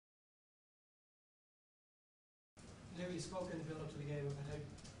spoke in the build-up to the game about how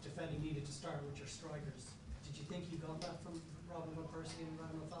defending needed to start with your strikers. Did you think you got that from Robin van Persie and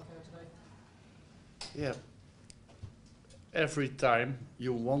Robin Falcao today? Yeah. Every time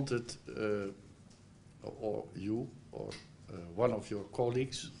you wanted, or you, or one of your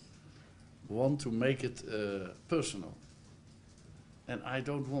colleagues, want to make it personal. And I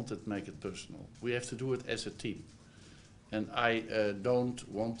don't want to make it personal. We have to do it as a team. And I don't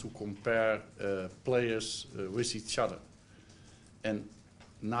want to compare players with each other. And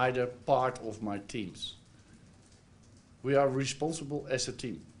neither part of my teams. We are responsible as a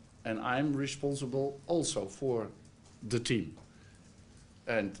team. And I'm responsible also for the team.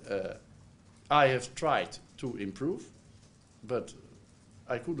 And I have tried to improve, but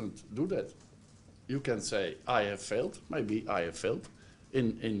I couldn't do that. You can say I have failed. Maybe I have failed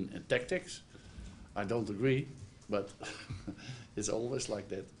in tactics. I don't agree, but it's always like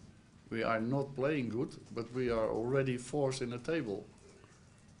that. We are not playing good, but we are already fourth in the table.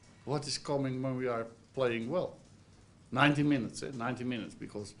 What is coming when we are playing well? 90 minutes, 90 minutes,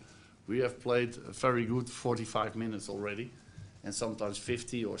 because we have played a very good 45 minutes already, and sometimes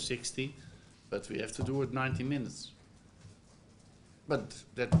 50 or 60, but we have to do it 90 minutes. But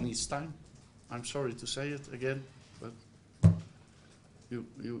that needs time. I'm sorry to say it again, but you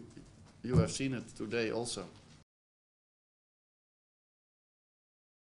have seen it today also.